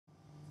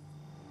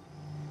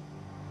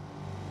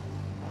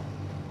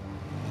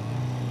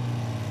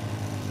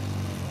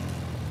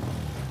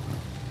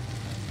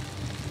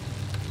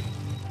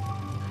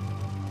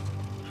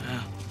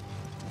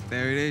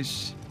there it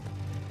is.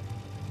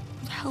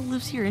 Who the hell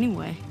lives here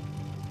anyway?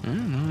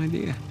 No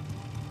idea.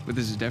 But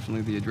this is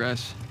definitely the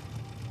address.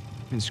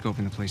 Been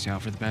scoping the place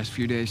out for the past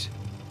few days.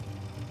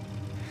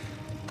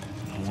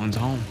 No one's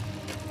home.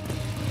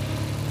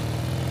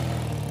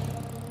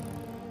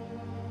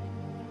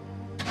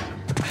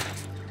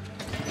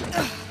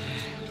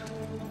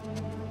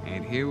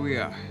 And here we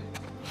are.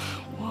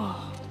 Whoa.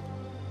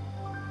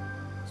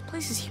 This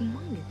place is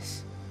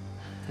humongous.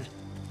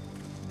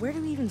 Where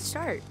do we even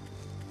start?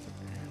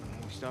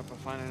 We start by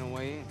finding a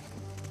way in.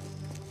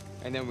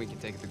 And then we can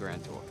take the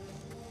grand tour.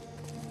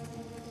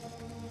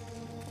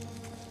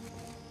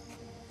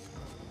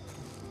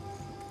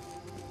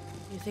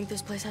 You think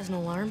this place has an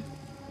alarm?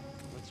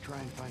 Let's try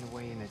and find a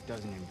way in that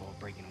doesn't involve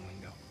breaking a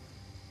window.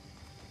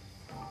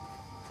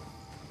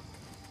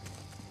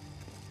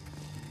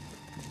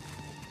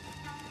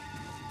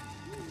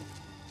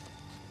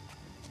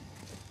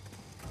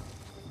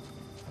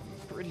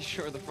 Pretty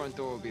sure the front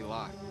door will be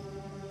locked.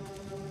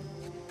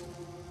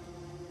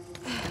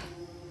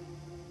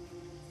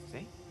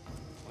 See?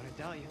 What'd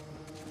I tell you?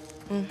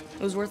 Well,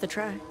 it was worth a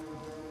try.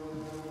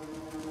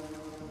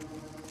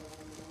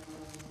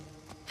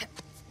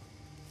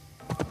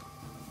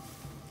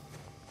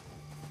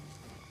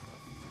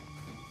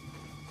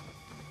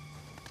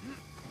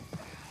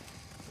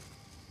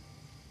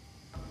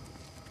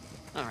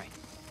 All right.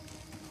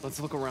 Let's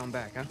look around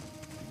back, huh?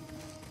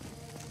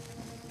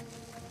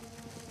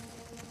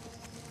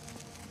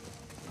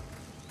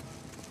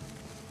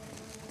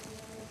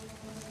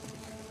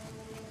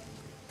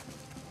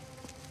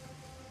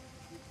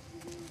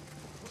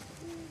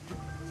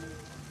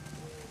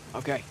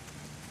 Okay.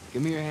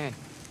 Give me your hand.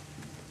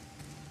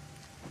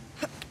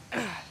 All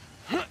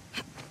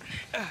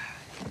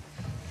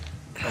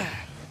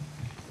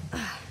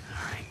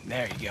right,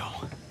 there you go.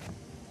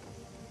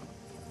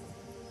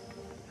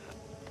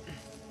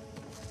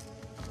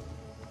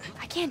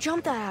 I can't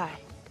jump that high.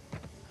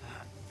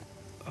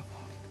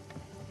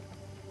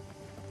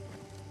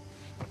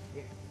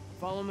 Here,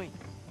 follow me.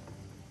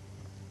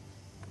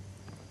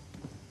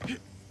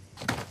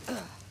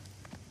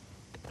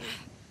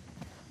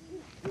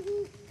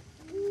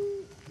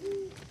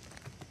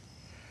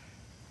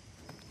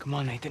 Come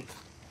on, Nathan.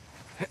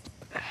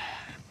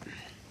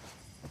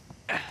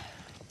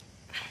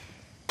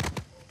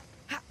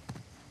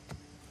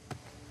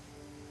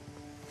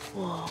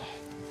 Whoa.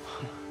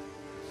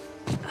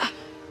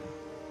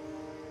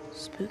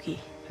 Spooky.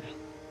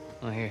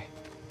 Oh, here.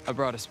 I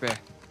brought a spare.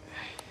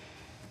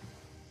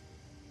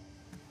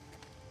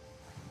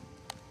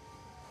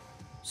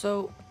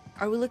 So,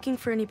 are we looking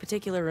for any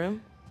particular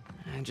room?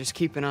 And just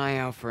keep an eye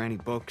out for any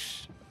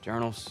books,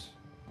 journals,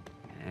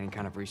 any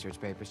kind of research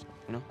papers,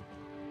 you know?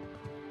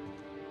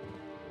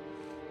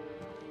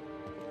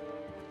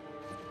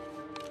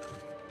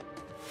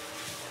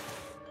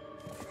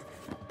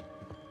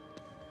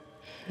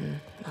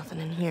 Nothing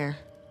in here.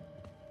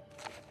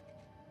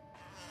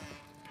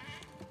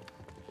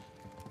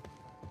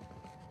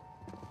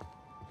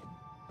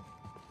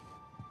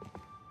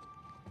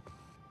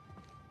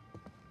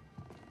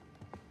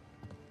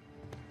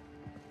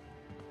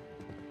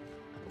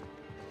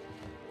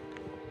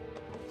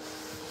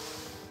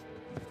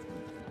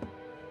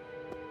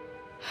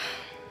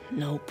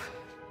 Nope.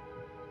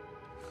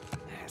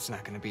 It's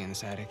not gonna be in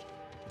this attic.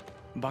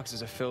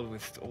 Boxes are filled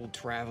with old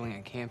traveling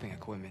and camping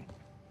equipment.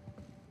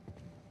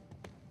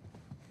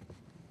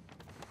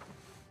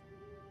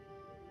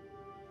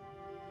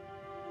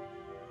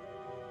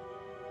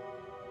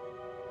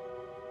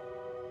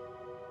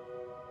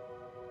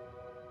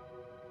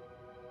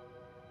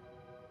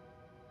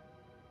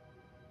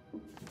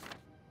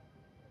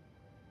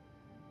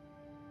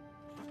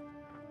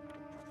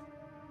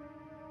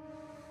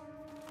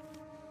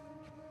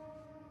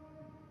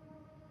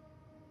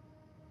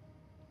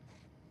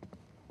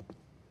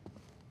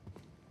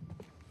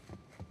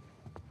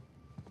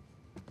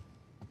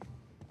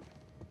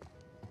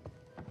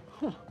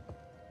 Huh.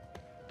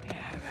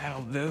 Yeah,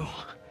 that'll do.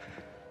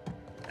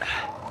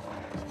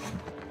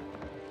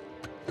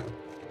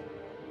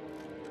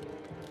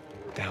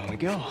 Down we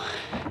go.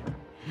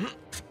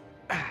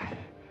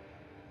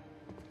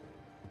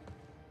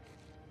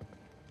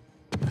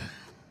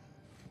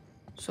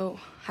 So,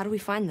 how do we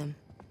find them?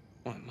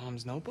 What,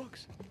 Mom's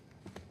notebooks?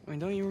 I mean,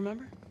 don't you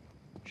remember?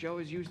 She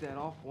always used that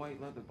off-white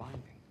leather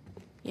binding.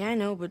 Yeah, I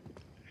know, but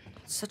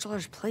it's such a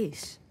large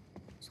place.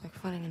 It's like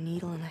finding a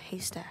needle in a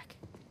haystack.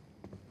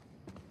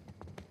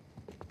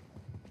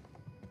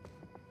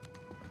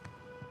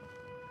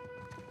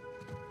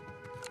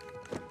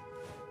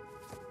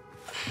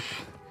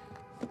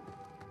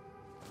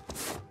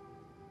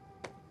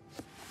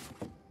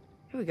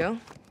 Here we go.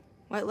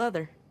 White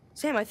leather.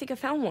 Sam, I think I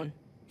found one.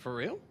 For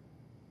real?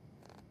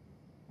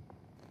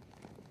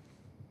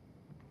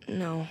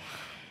 No.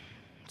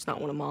 It's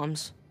not one of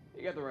Mom's.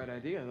 You got the right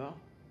idea, though.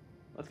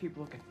 Let's keep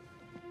looking.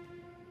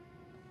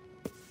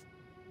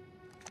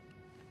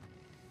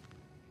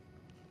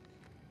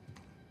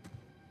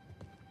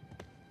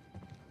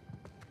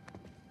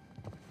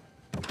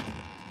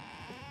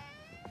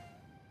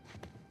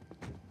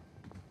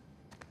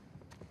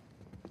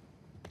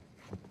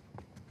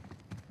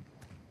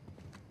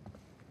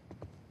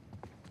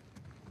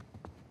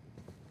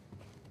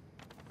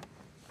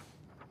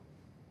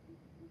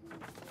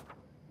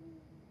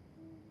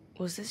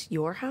 Was this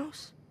your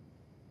house?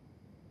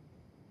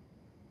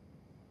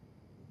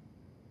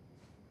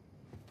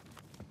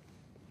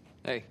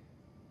 Hey,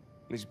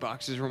 these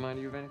boxes remind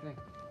you of anything?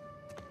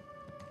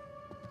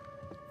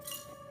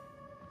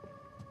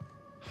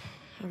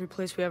 Every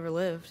place we ever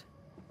lived.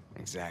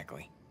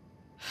 Exactly.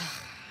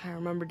 I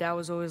remember Dad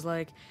was always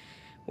like,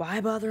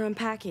 why bother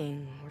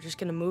unpacking? We're just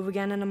gonna move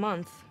again in a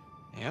month.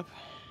 Yep.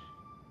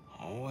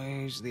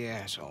 Always the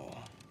asshole.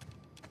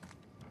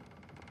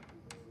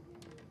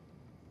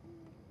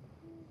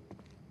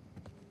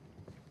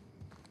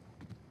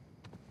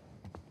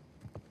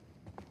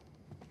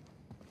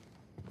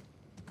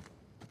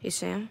 Hey,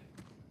 Sam.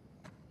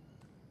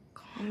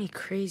 Call me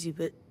crazy,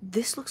 but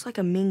this looks like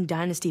a Ming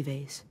Dynasty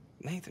vase.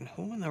 Nathan,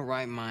 who in their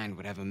right mind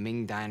would have a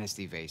Ming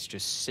Dynasty vase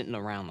just sitting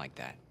around like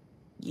that?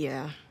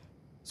 Yeah.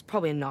 It's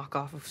probably a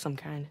knockoff of some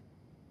kind.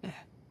 Yeah,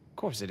 of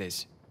course it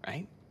is,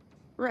 right?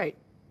 Right.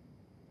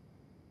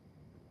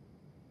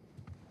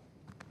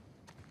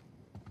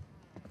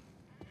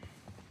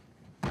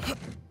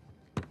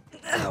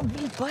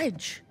 Won't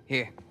budge.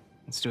 Here,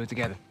 let's do it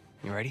together.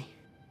 You ready?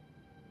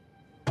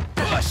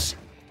 Push!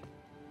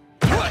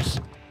 Push!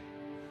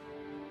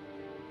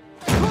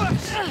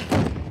 Push!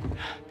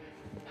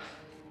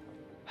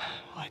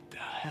 What the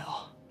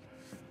hell?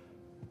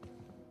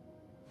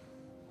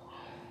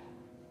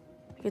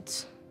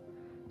 It's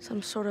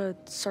some sort of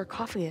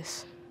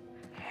sarcophagus.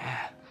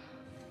 Yeah.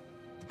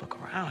 Look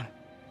around.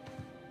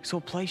 This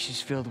whole place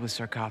is filled with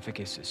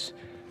sarcophaguses.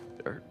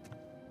 Or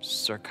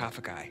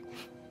sarcophagi.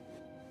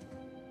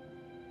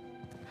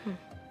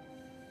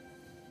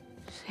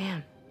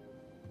 Sam,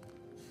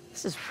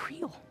 this is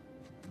real.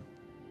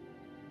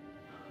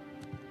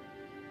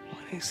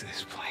 What is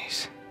this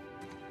place?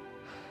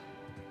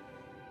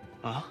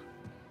 Well,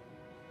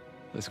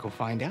 let's go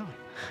find out.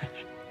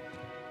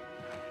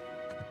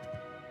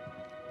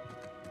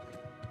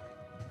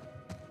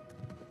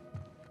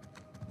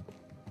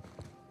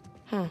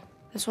 Huh,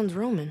 this one's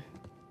Roman.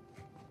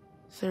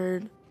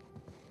 3rd,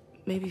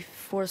 maybe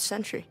 4th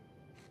century.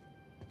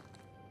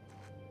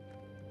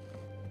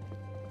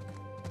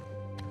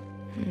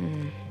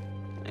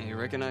 Hey, you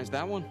recognize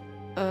that one?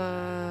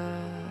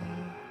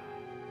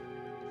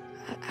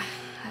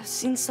 I've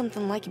seen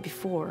something like it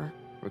before.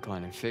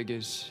 Reclining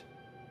figures.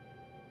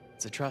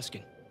 It's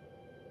Etruscan.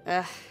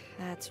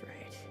 That's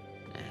right.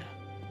 Yeah.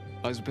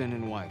 Husband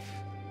and wife.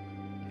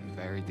 And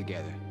buried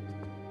together.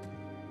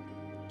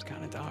 It's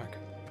kind of dark.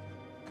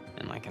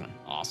 In like an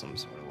awesome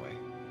sort of way.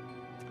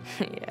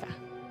 Yeah.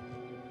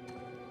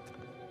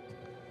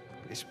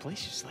 This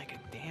place is like a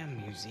damn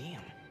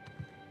museum.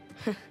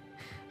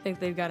 Think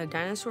they've got a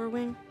dinosaur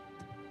wing?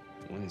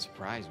 Wouldn't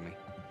surprise me.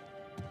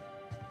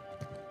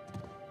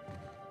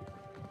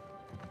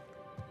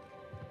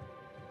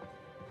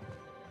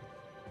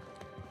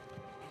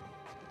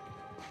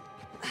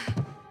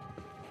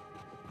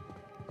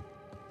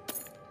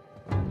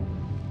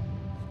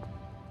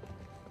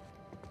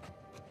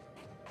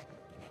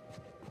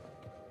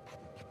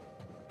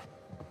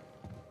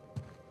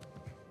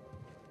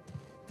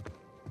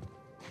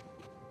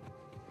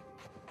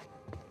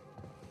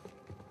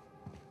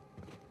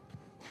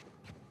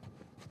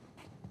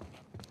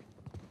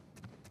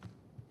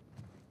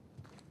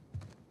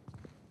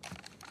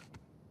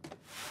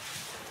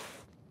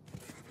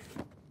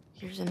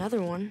 Here's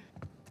another one.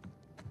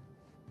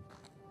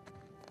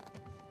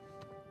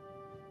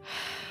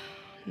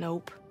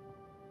 Nope.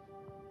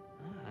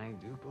 I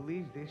do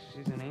believe this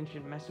is an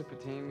ancient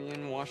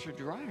Mesopotamian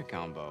washer-dryer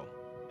combo.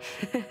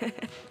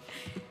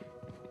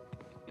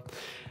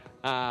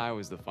 I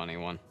was the funny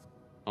one.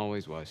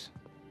 Always was.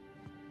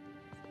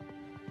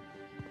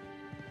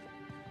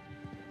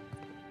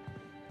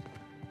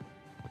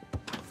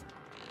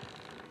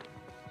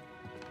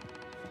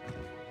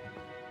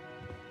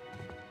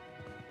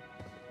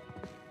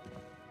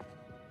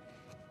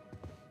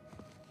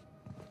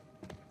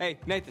 Hey,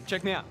 Nathan,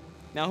 check me out.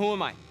 Now, who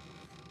am I?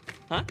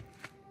 Huh?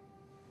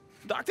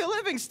 Dr.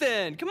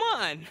 Livingston, come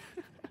on!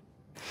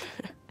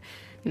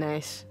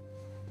 Nice.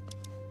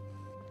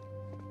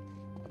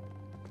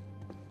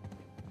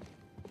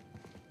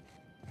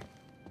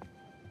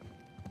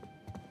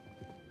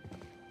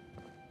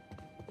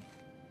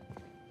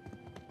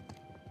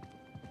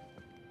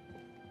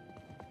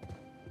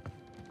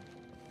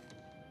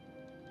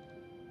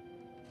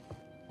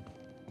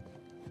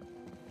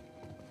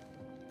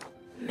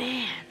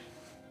 Man,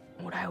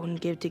 what I wouldn't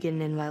give to get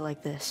an invite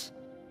like this.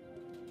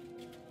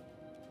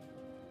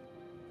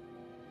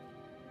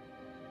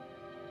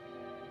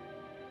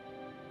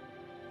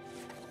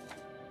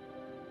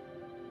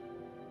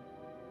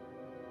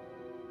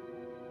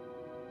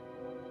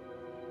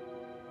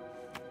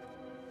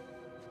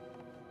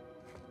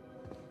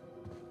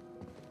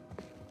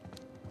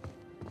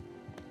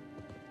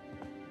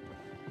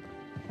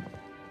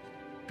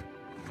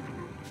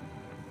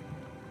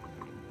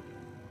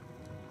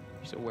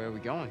 So where are we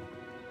going?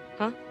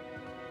 Huh?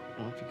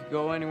 Well, if you could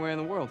go anywhere in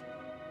the world,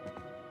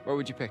 where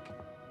would you pick?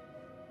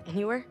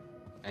 Anywhere?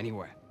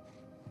 Anywhere.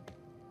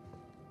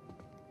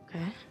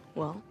 Okay,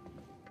 well.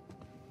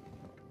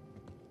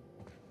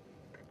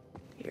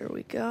 Here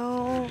we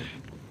go.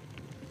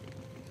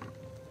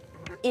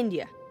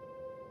 India.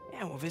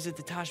 Yeah, we'll visit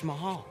the Taj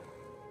Mahal.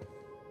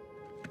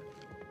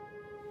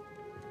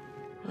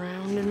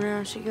 Round and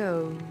round she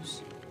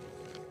goes.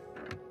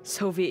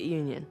 Soviet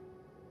Union.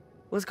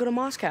 Let's go to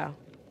Moscow.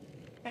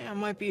 Yeah, it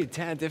might be a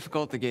tad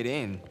difficult to get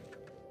in.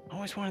 I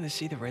always wanted to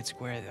see the Red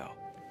Square, though.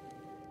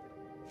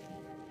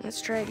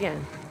 Let's try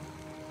again.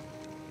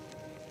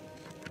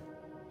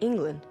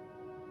 England.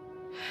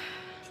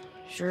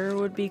 Sure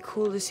would be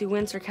cool to see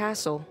Windsor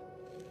Castle.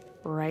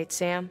 Right,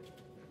 Sam?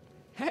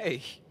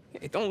 Hey,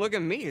 don't look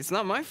at me. It's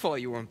not my fault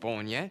you weren't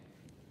born yet.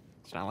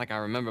 It's not like I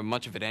remember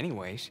much of it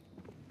anyways.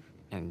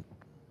 And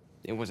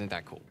it wasn't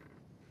that cool.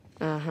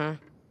 Uh-huh.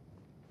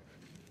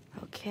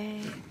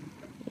 Okay,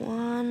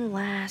 one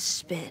last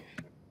spin.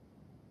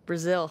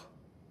 Brazil.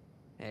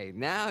 Hey,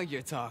 now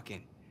you're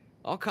talking.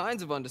 All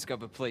kinds of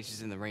undiscovered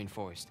places in the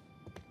rainforest.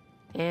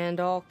 And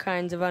all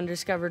kinds of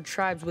undiscovered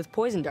tribes with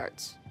poison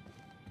darts.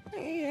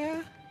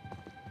 Yeah,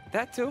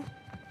 that too.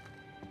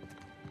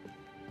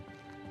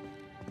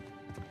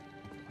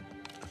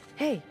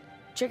 Hey,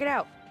 check it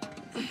out.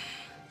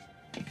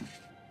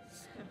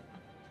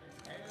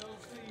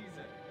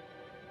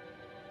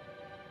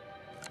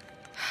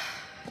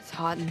 It's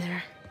hot in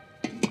there.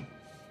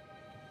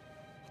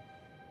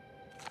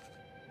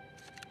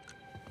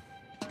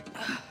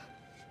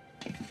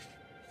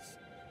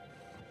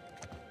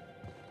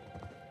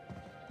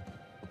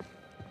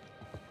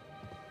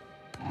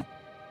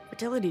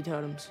 Fertility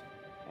totems.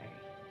 Hey,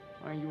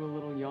 aren't you a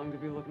little young to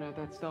be looking at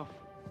that stuff?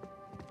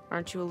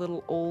 Aren't you a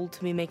little old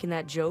to be making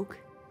that joke?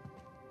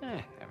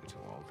 Never too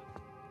old.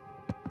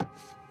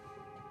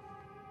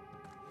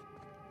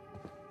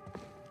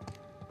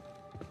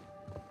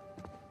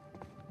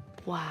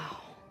 Wow.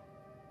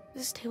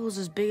 This table's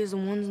as big as the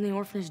ones in the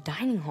orphanage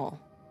dining hall.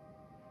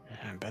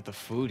 I bet the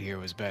food here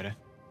was better.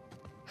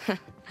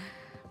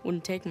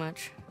 Wouldn't take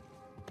much.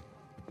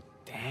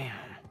 Damn,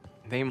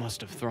 they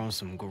must have thrown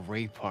some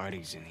great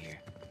parties in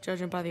here.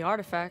 Judging by the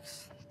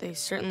artifacts, they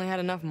certainly had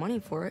enough money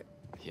for it.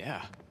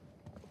 Yeah.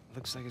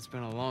 Looks like it's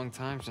been a long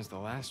time since the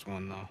last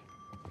one, though.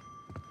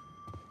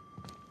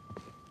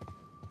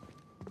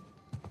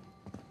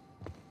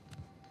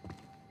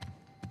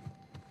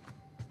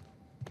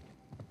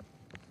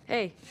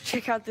 Hey,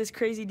 check out this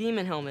crazy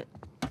demon helmet.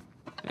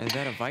 Is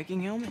that a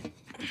Viking helmet?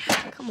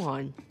 Come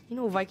on, you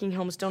know Viking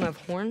helmets don't have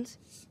horns?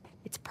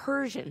 It's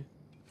Persian.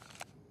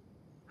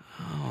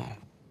 Oh,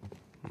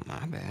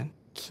 my bad.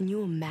 Can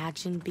you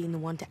imagine being the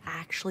one to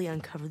actually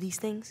uncover these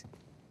things?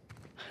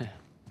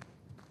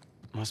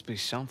 Must be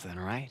something,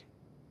 right?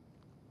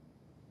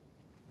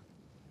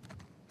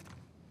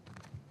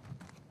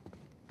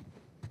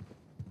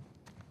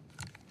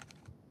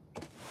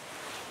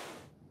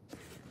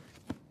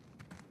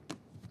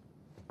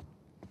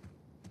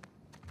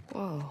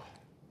 Whoa.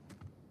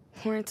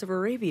 Lawrence of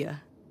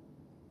Arabia.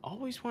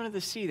 Always wanted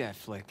to see that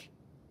flick.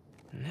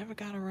 Never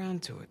got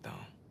around to it, though.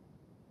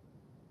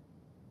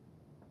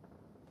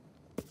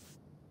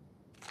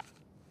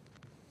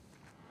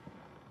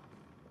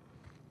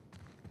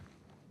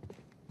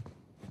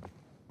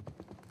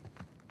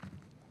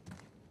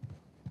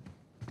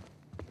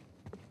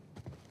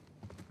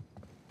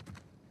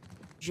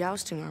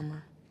 Jousting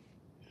armor.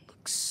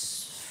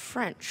 Looks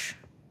French.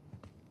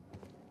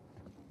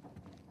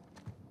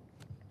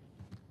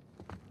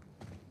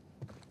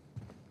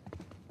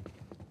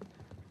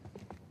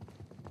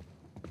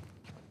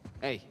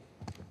 Hey,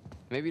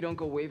 maybe don't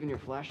go waving your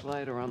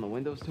flashlight around the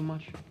windows too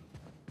much.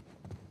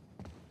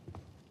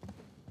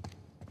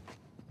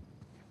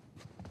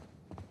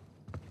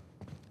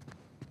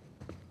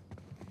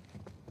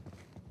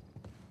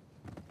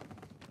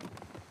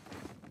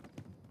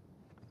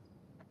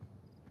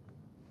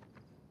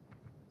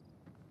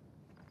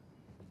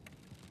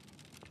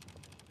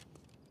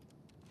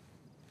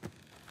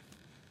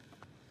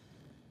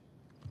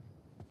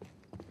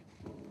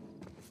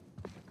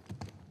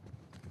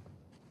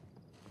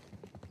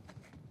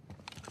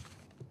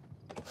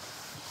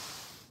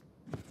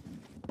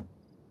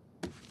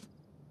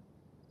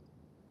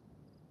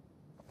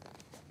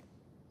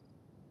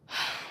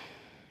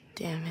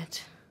 Damn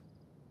it.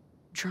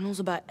 Journals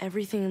about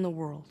everything in the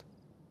world,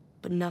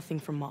 but nothing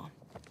from Mom.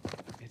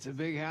 It's a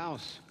big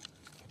house.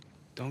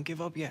 Don't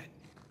give up yet.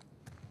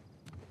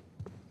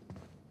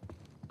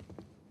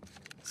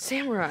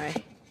 Samurai.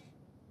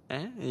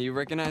 Eh? You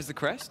recognize the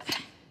crest?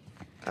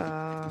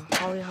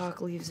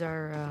 Hollyhock leaves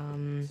are,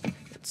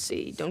 let's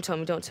see, don't tell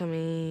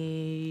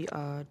me,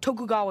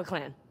 Tokugawa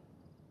clan.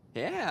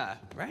 Yeah,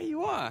 right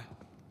you are.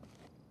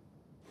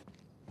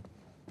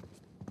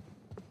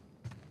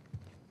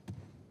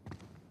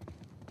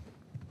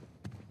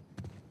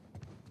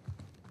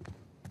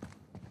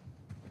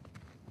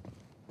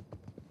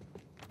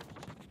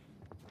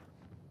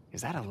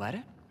 Is that a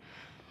letter?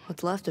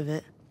 What's left of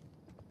it?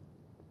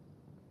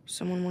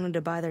 Someone wanted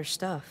to buy their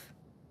stuff.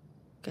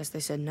 Guess they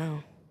said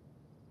no.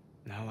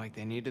 Not like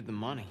they needed the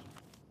money.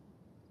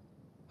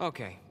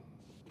 Okay.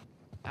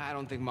 I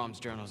don't think Mom's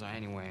journals are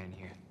anywhere in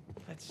here.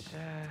 Let's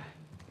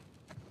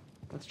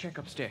check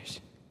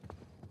upstairs.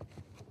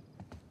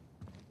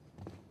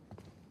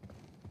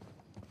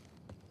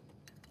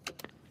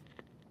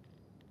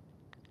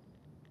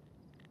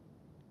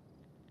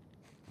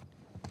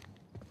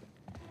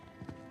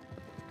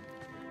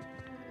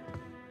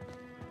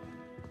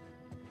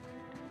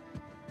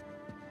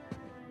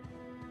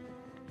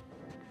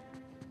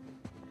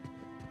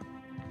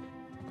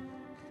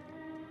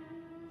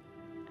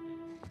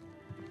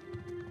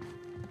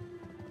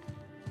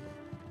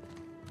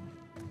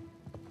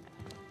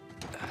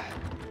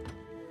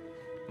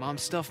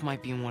 Mom's stuff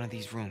might be in one of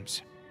these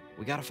rooms.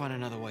 We gotta find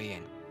another way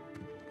in.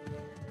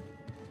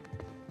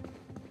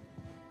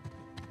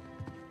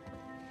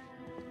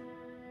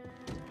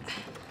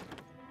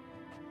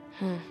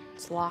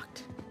 It's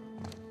locked.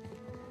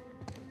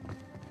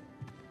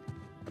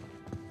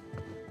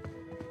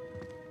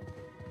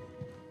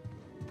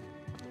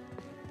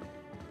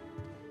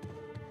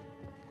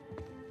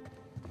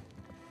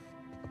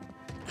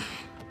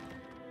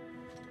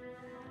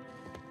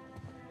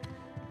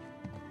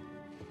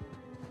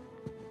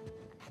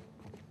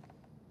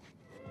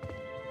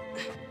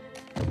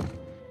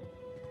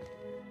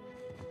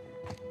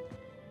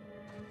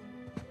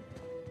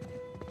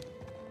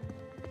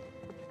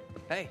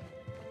 Hey,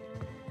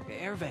 the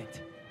air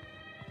vent.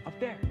 Up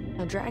there.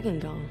 A dragon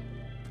gone.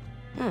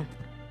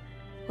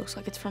 Looks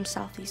like it's from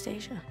Southeast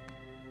Asia.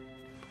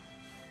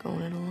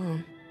 Going it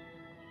alone.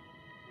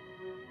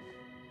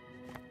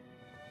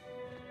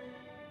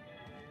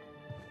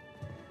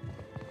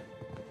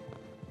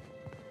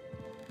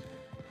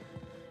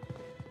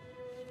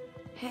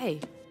 Hey,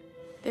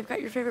 they've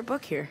got your favorite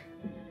book here.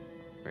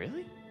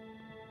 Really?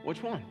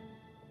 Which one?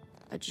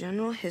 A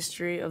general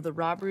history of the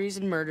robberies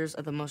and murders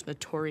of the most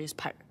notorious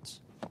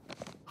pirates.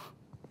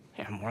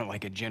 Yeah, more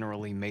like a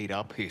generally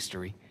made-up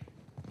history.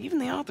 Even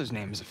the author's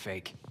name is a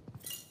fake.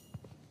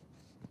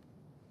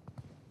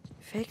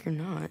 Fake or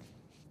not,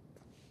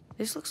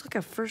 this looks like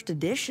a first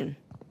edition.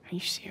 Are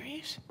you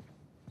serious?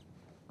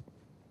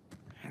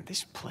 Man,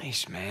 this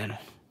place, man.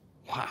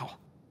 Wow.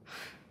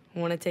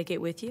 Want to take it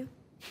with you?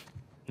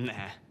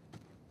 Nah.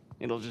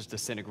 It'll just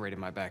disintegrate in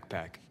my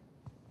backpack.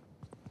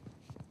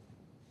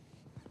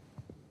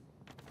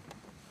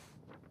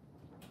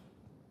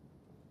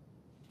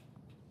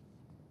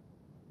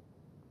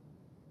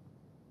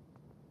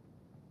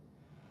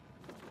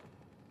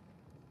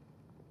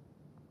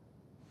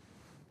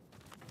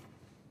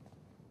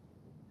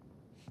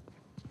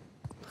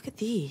 Look at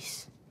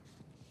these.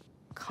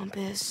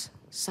 Compass,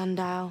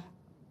 sundial.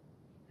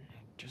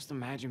 Just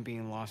imagine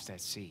being lost at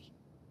sea.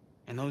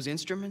 And those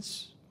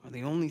instruments are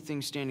the only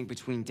thing standing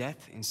between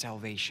death and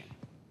salvation.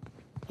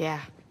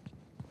 Yeah,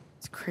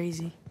 it's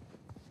crazy.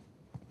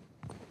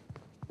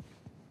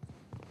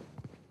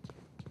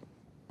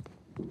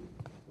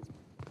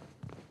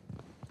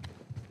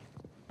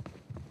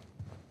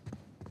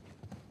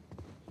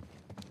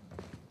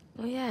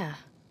 Oh yeah,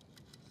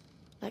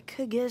 that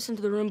could get us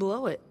into the room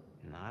below it.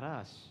 Not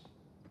us.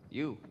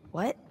 You.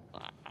 What?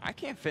 I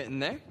can't fit in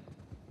there.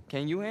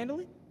 Can you handle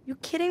it? You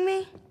kidding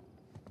me?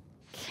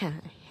 Can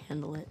I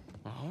handle it?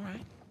 All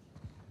right.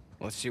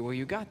 Let's see what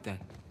you got then.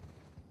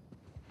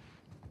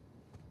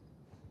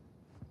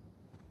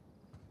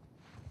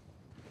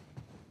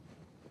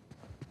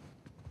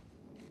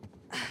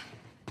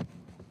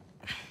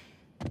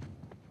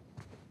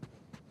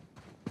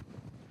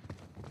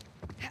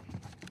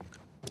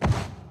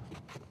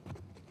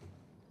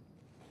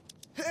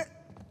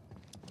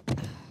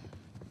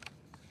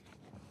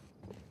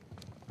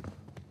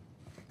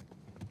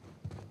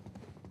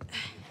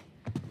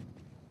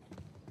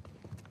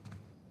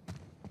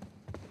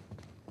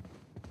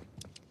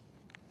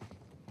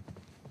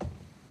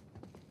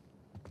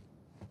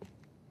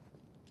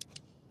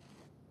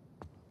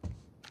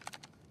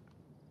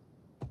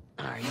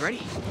 All right, you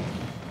ready?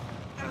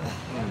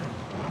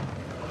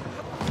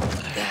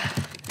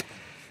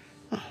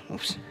 Oh,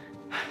 oops.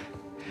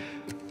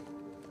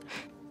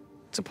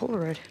 It's a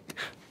Polaroid.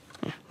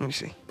 Let me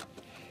see.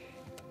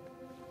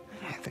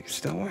 I think it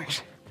still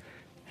works.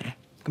 Here,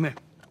 come here.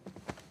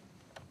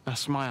 Now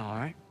smile, all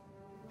right?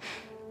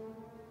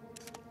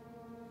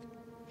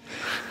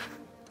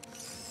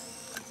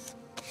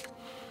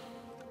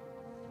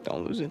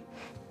 Don't lose it.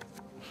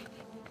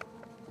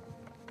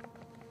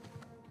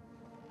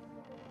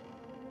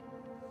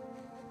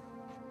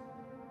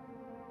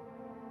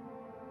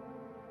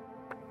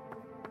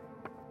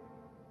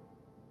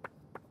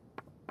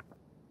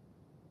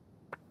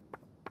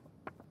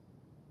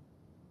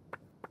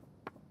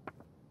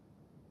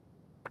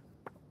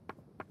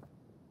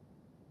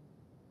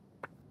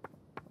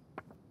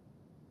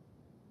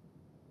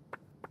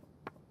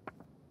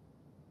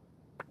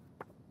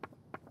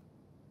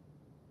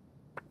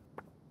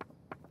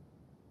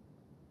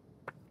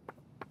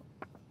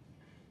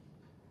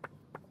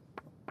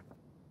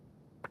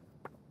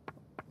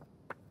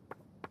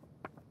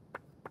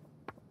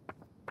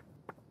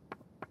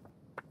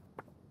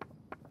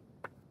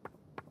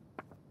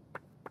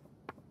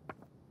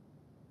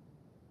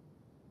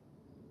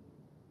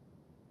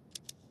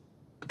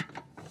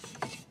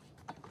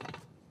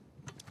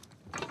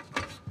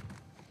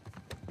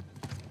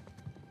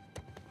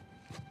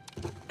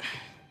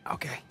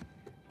 Okay.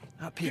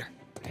 Up here.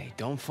 Hey,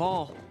 don't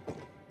fall.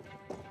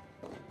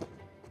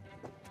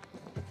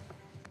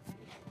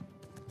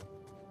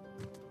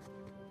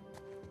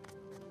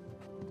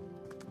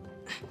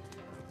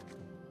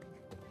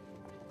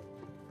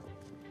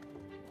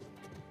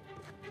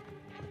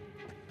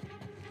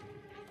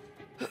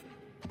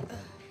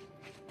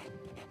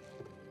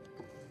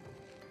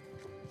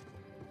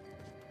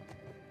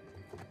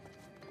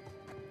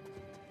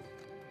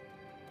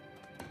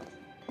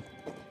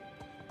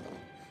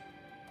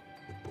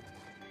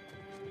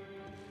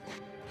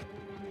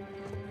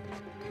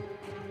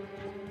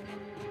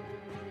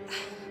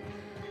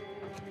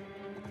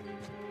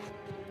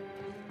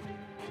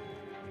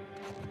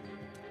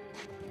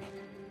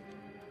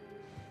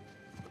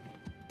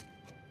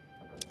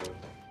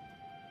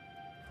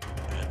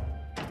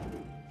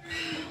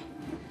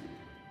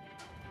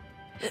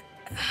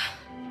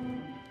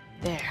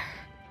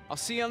 I'll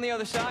see you on the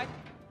other side.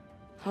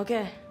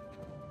 Okay.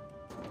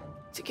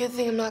 It's a good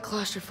thing I'm not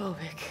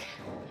claustrophobic.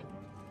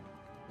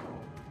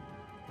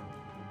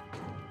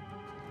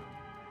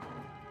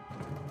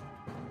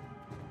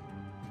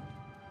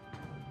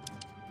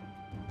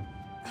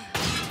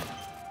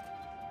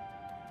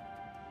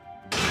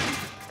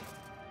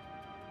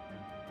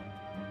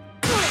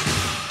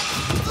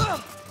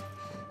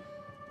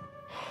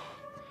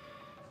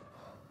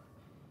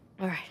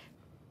 All right.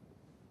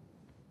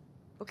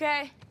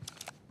 Okay,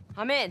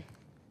 I'm in.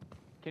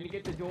 Can you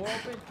get the door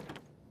open?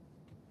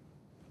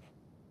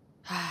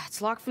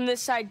 It's locked from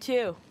this side,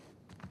 too.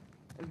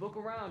 And look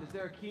around. Is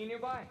there a key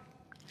nearby?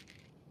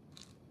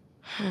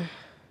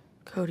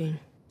 Codeine.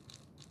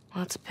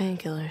 Lots of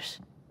painkillers.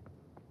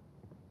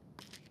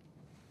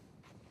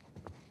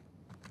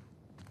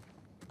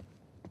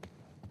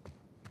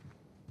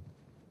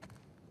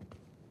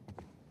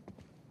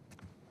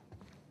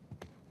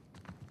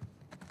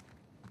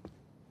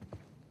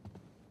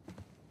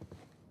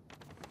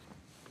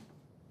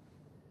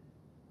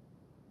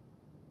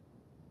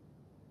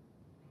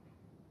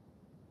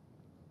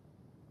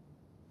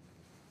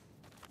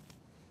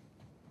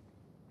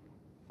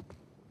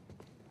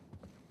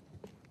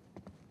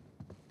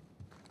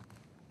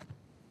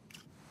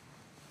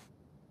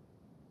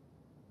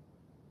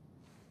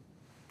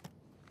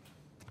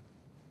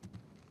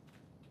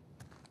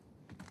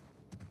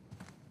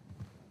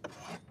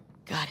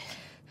 Got it.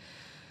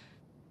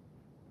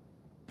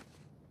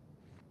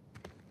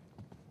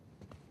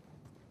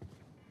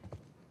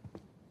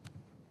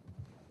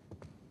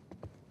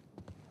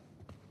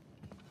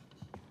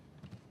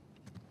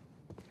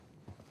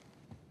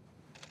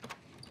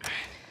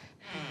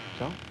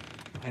 So,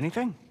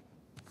 anything?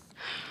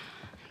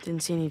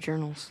 Didn't see any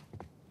journals.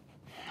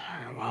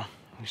 All right, well,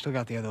 we still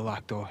got the other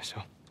locked door,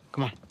 so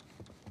come on.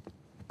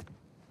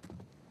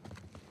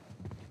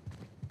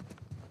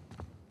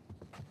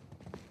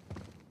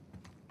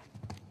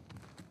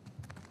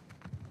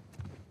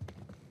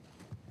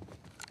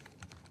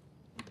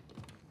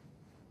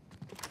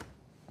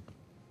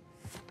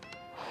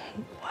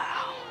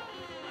 Wow.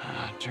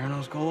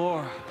 Journals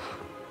galore.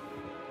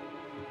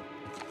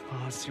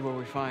 Well, let's see what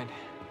we find.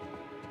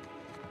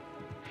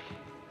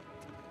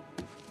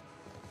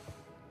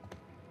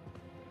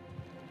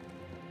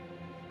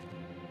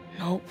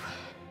 Nope.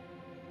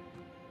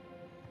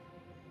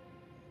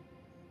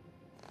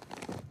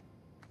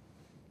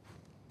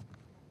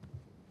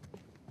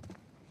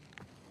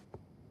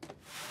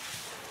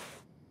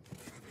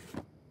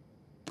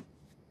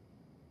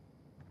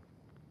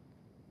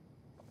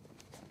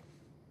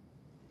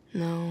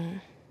 No.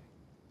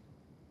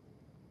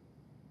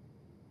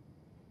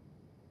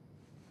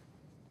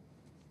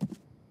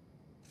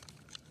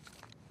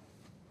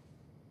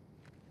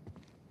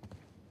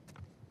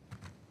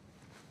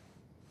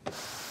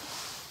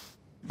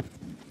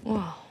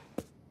 Whoa.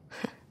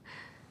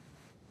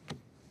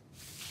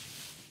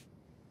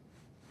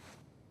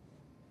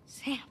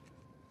 Sam.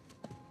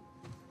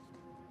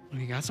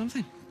 You got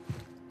something?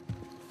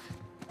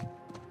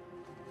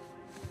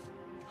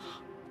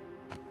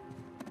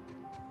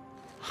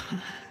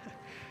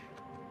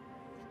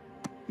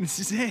 This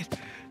is it.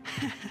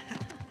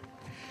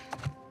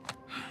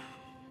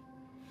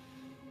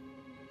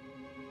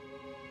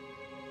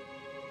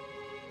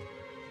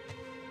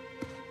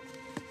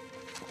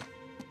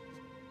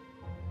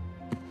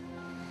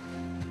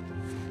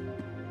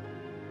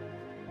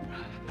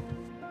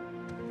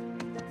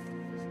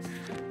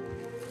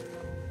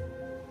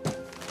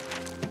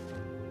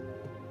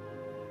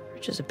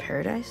 Riches of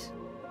paradise?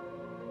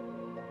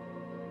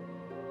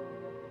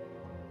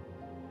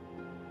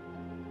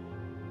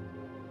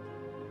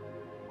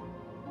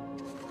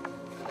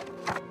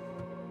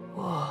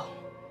 Whoa.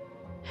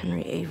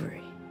 Henry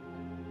Avery.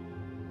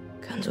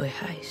 Gunsway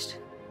heist.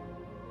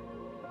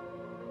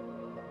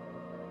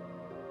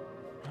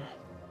 Oh,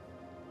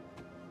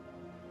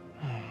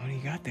 what do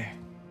you got there?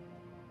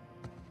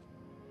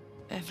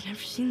 I've never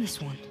seen this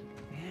one.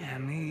 Yeah,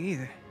 me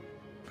either.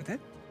 But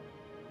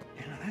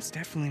that's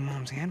definitely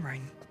Mom's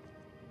handwriting.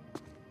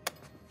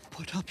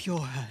 Put up your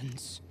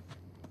hands.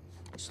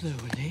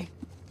 Slowly.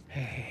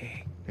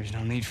 Hey, there's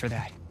no need for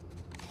that.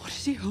 What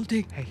is he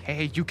holding?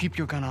 Hey, you keep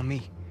your gun on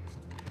me.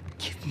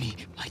 Give me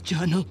my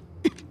journal.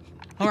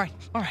 All right.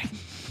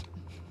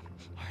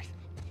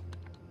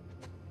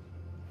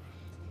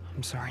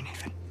 I'm sorry,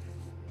 Nathan.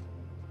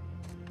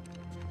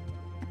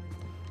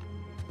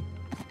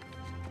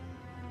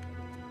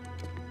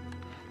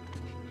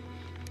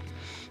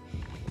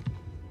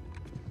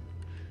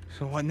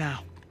 So what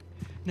now?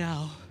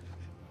 Now,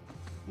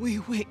 we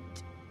wait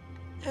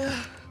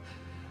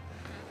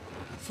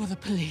for the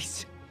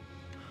police.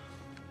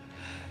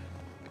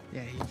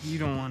 Yeah, you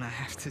don't want to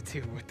have to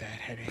deal with that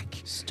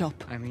headache.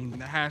 Stop. I mean,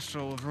 the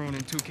hassle of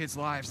ruining 2 kids'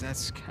 lives,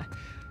 that's...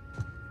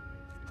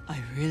 I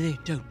really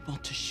don't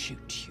want to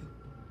shoot you.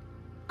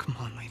 Come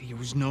on, lady, it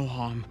was no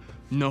harm,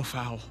 no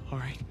foul, all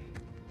right?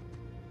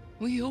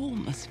 We all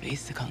must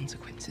face the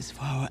consequences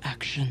for our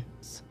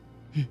actions.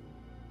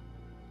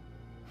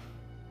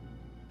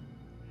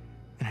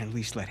 And at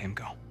least let him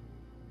go.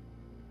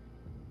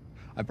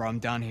 I brought him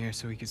down here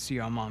so he could see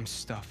our mom's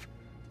stuff.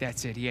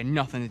 That's it. He had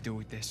nothing to do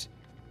with this.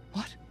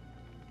 What?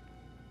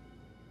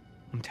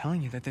 I'm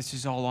telling you that this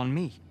is all on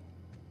me.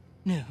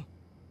 No.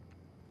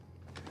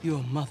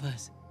 Your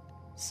mother's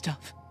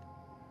stuff.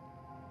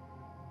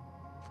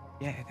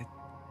 Yeah,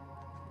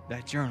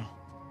 that journal.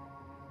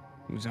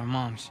 It was our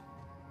mom's.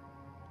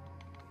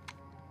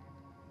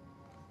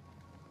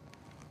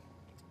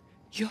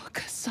 You're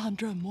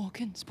Cassandra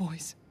Morgan's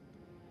voice.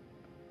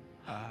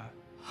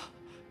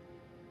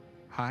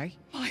 Hi?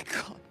 My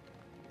God.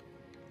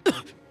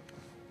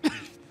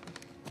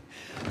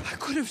 I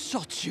could have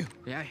shot you.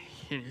 Yeah,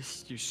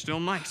 you're still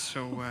nice,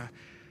 so,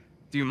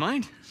 do you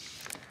mind?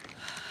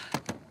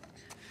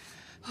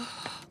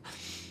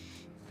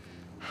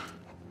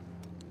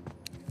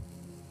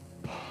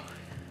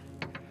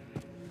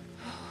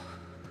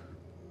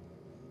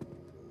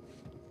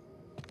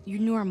 You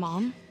knew our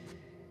mom?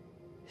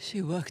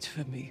 She worked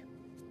for me.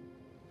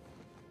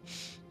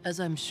 As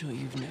I'm sure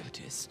you've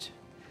noticed,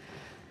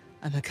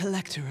 I'm a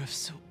collector of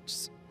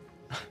sorts.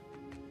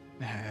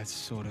 That's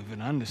sort of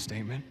an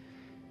understatement.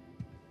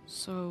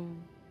 So,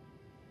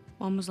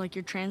 Mom was like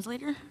your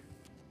translator?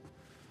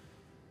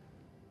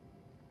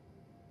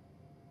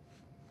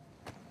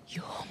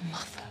 Your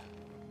mother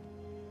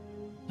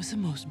was the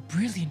most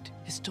brilliant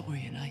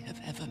historian I have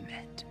ever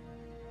met.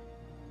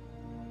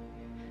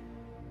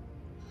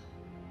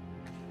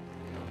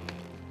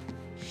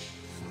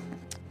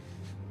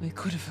 We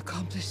could have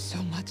accomplished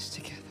so much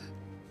together.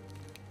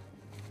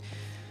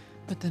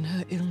 But then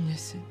her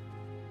illness...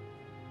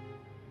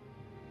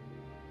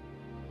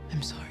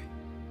 I'm sorry.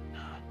 No,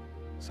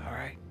 it's all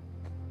right.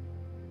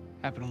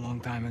 Happened a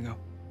long time ago.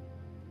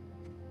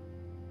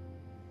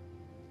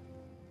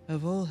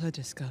 Of all her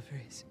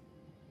discoveries,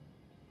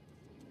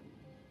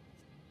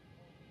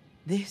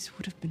 this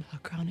would have been her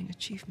crowning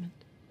achievement.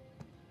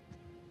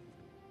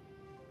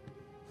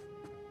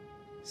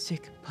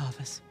 Sic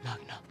parvis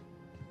magna.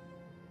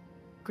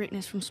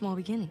 Greatness from small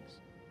beginnings.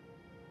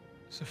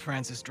 Sir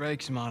Francis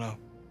Drake's motto.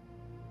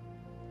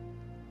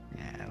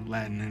 Yeah,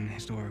 Latin and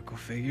historical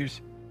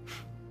figures.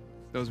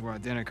 Those were our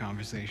dinner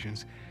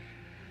conversations.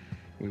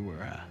 We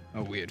were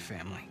a weird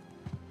family.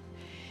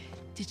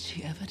 Did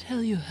she ever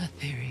tell you her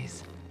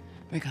theories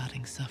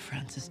regarding Sir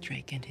Francis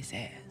Drake and his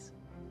heirs?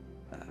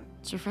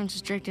 Sir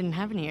Francis Drake didn't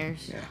have any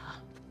heirs. Yeah.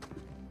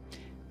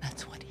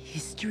 That's what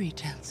history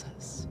tells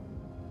us.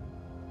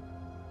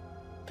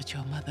 But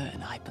your mother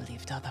and I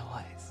believed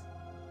otherwise.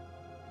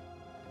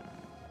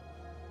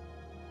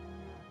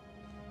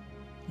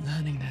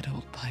 Learning that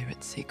old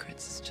pirate's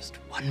secrets is just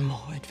one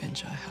more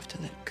adventure I have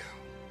to let go.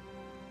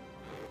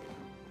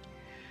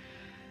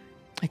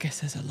 I guess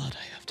there's a lot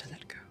I have to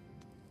let go.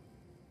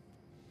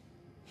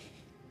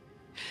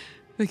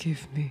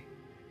 Forgive me.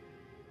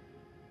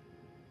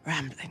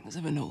 Ramblings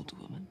of an old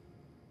woman.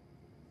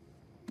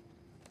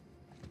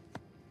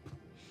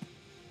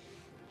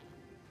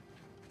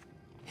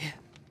 Here.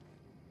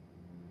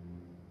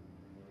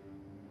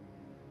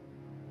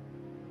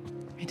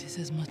 It is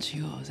as much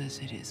yours as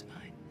it is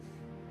mine.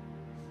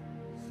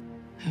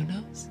 Who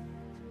knows?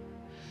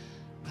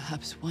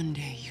 Perhaps one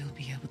day you'll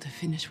be able to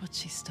finish what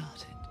she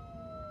started.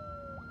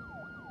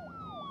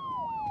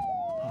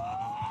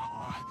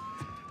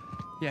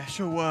 Yeah,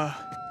 so,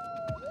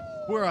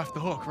 we're off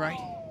the hook, right?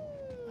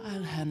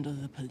 I'll handle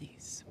the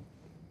police.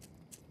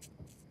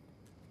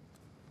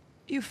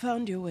 You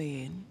found your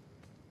way in.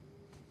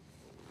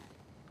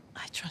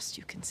 I trust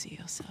you can see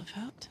yourself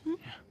out. Hmm?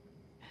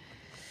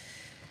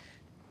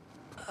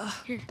 Yeah.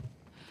 Here.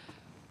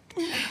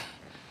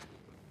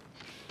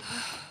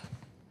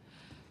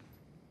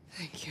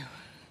 Thank you.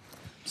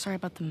 Sorry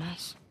about the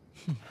mess.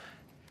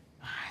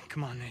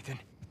 Come on, Nathan.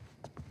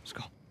 Let's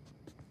go.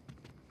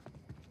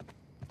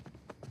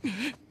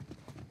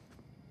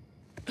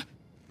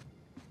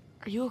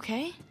 Are you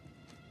okay?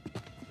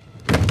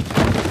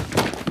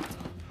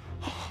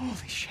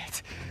 Holy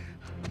shit.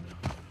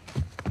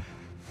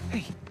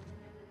 Hey.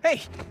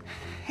 Hey.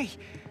 Hey.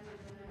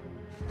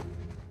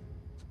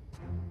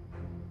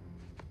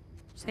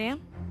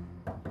 Sam?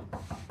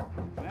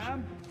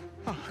 Ma'am?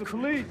 Oh, The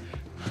police.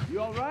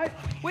 You all right?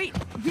 Wait,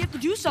 we have to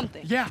do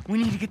something. yeah, we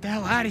need to get the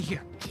hell out of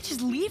here. Can't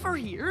just leave her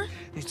here.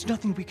 There's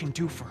nothing we can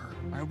do for her.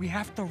 All right, we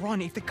have to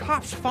run. If the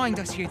cops find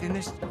us here, then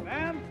there's...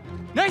 Ma'am?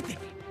 Nathan!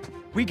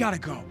 We gotta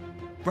go.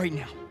 Right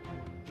now.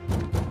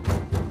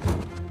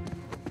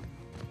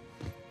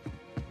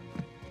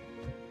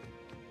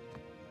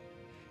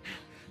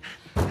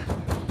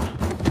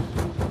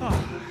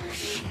 Oh,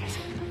 shit.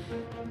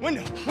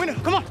 Window,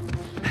 come on!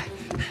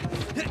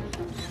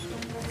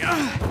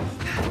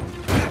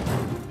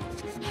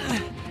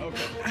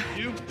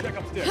 Okay. You, check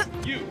upstairs.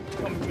 You,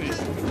 come with me.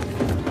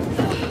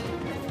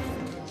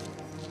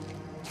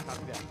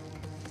 Copy that.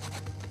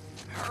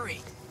 Hurry.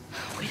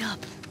 Wait up.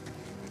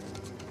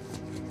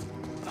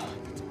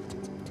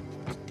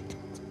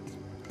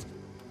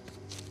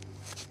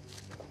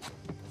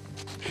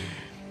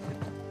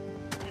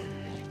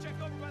 Check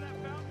over by that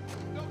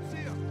fountain. Don't see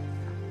him.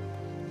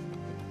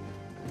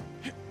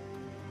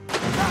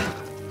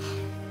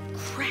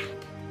 Crap.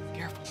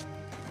 Careful.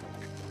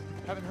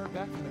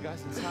 back from the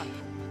guys inside.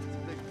 It's a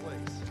big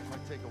place.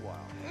 Might take a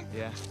while.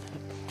 Yeah.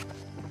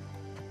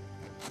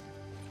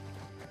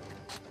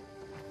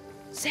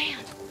 Sam!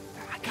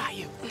 I got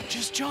you.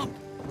 Just jump.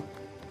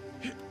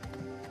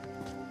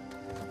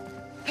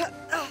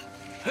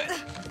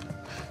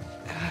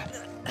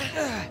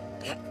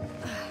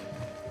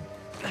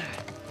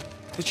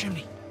 The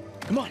chimney.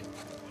 Come on.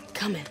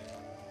 Coming.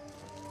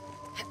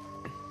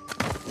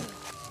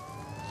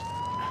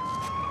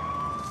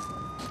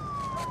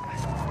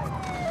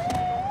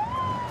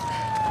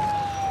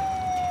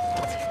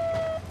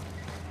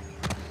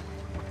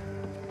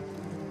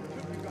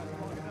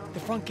 The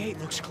front gate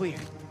looks clear.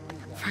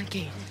 Front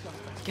gate.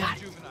 Got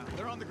it. Juvenile.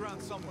 They're on the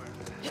ground somewhere.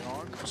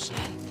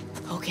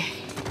 Okay.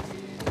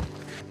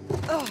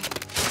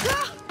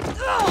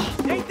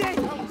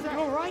 Nathan! You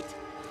all right?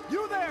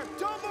 You there!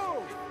 Don't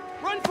move!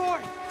 Run for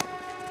it!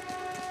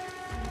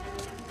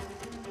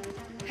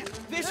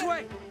 This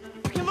way!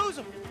 We can lose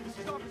him! This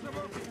is Officer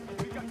Murphy.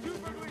 We've got 2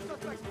 burglary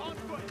suspects on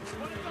foot.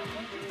 One is up,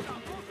 one shoots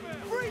out. Both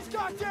fail. Freeze,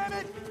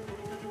 goddammit!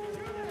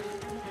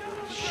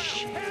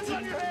 Shit. Hands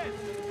on your head!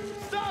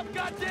 Stop,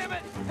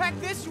 goddammit! Heck,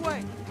 this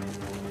way!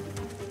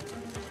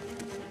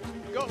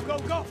 Go, go,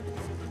 go!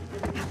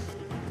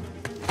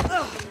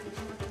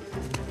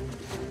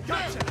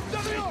 Gotcha!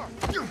 WR!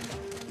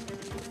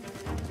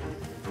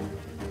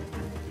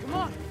 Come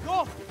on,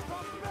 go!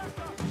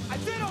 I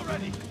did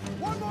already!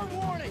 One more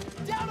warning!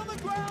 Down on the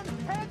ground,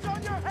 hands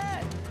on your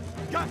head!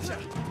 Gotcha!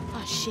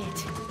 Oh,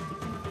 shit.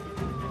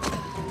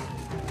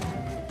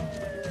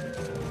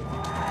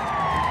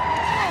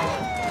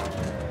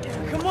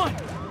 Come on!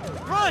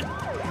 Run!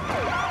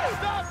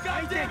 Stop,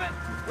 goddammit!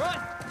 Run!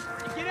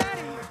 Get out of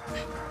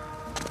here!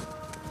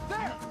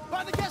 There!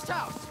 By the guest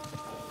house!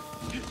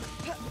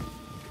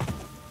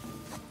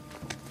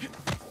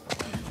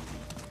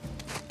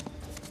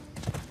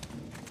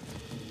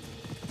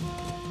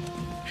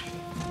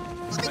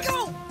 Let me go!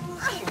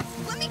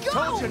 Let me go!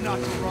 Told you not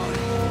to run!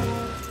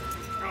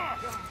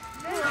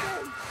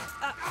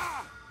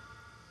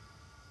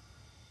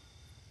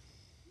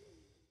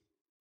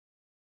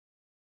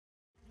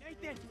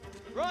 Nathan!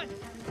 Run!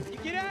 You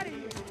get out of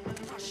here!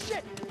 Oh,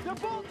 shit! They're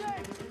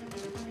bolting!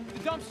 The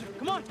dumpster,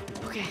 come on!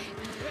 Okay.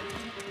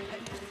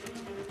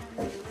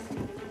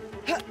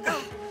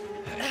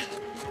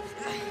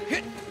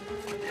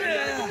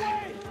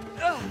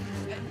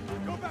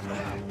 Go back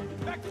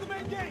around! Back to the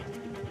main gate!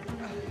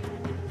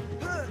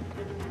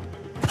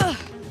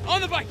 On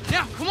the bike!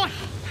 Now, come on!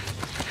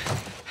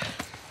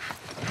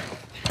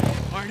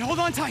 All right, hold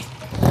on tight.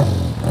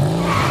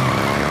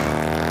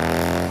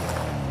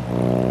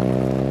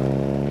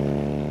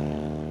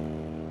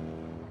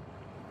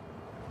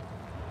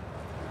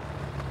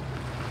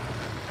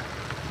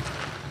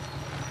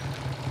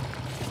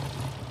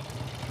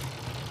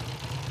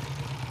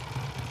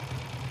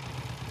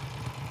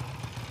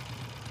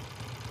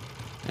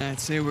 I'd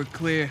say we're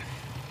clear.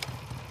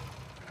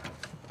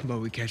 But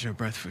we catch our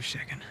breath for a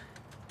second.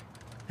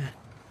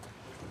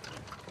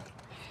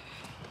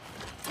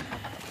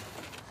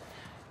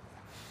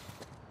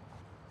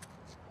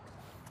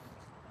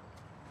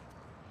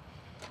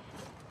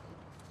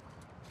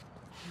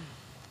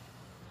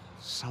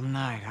 Some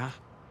night, huh?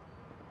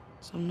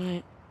 Some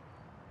night.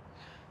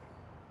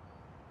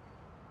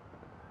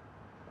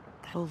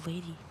 That old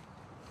lady.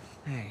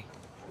 Hey.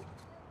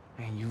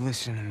 Hey, you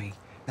listen to me.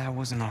 That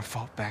wasn't our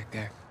fault back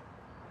there.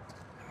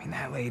 I mean,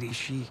 that lady,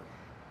 she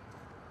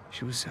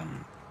was,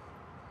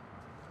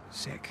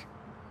 sick.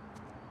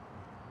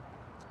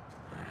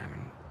 I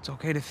mean, it's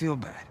okay to feel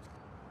bad,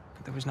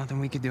 but there was nothing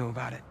we could do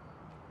about it.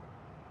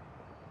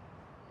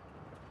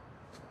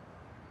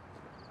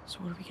 So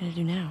what are we gonna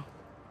do now?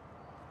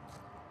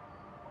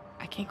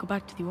 I can't go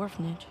back to the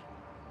orphanage.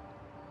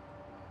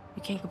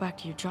 You can't go back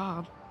to your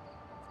job.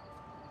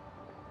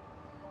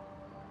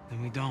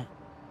 Then we don't.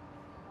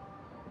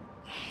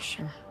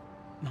 Sure.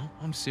 No,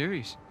 I'm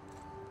serious.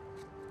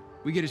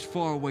 We get as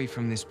far away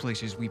from this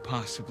place as we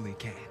possibly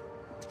can.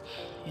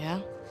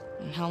 Yeah?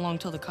 And how long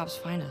till the cops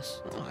find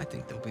us? Oh, I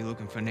think they'll be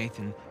looking for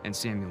Nathan and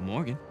Samuel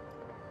Morgan.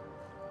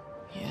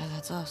 Yeah,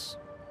 that's us.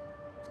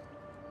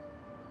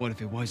 What if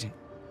it wasn't?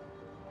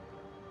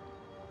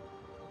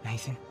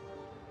 Nathan,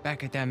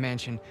 back at that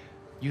mansion,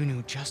 you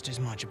knew just as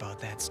much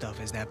about that stuff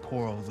as that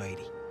poor old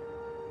lady.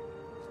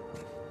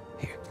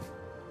 Here,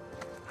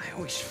 I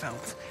always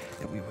felt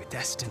that we were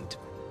destined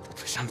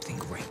for something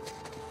great.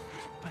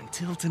 But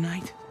until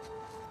tonight,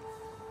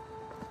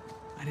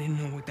 I didn't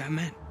know what that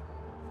meant.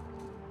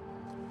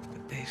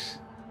 But this,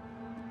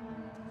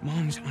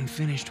 Mom's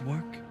unfinished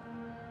work,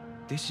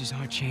 this is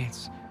our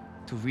chance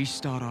to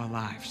restart our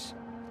lives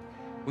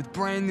with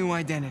brand new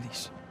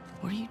identities.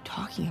 What are you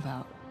talking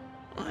about?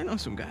 I know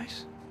some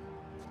guys.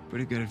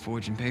 Pretty good at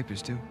forging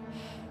papers, too.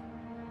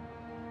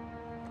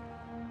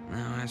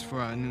 Now, as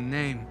for our new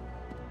name,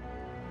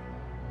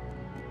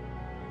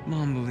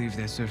 Mom believed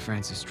that Sir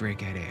Francis Drake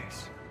had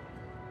heirs.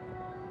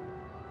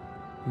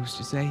 Who's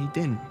to say he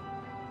didn't?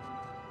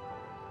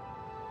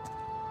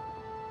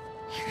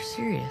 You're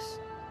serious,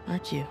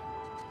 aren't you?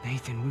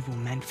 Nathan, we were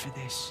meant for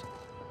this.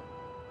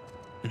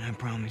 And I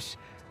promise,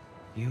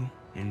 you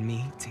and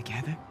me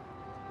together,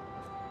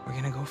 we're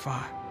gonna go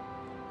far.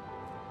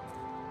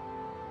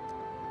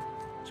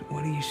 So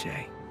what do you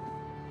say?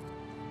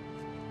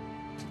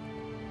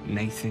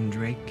 Nathan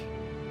Drake?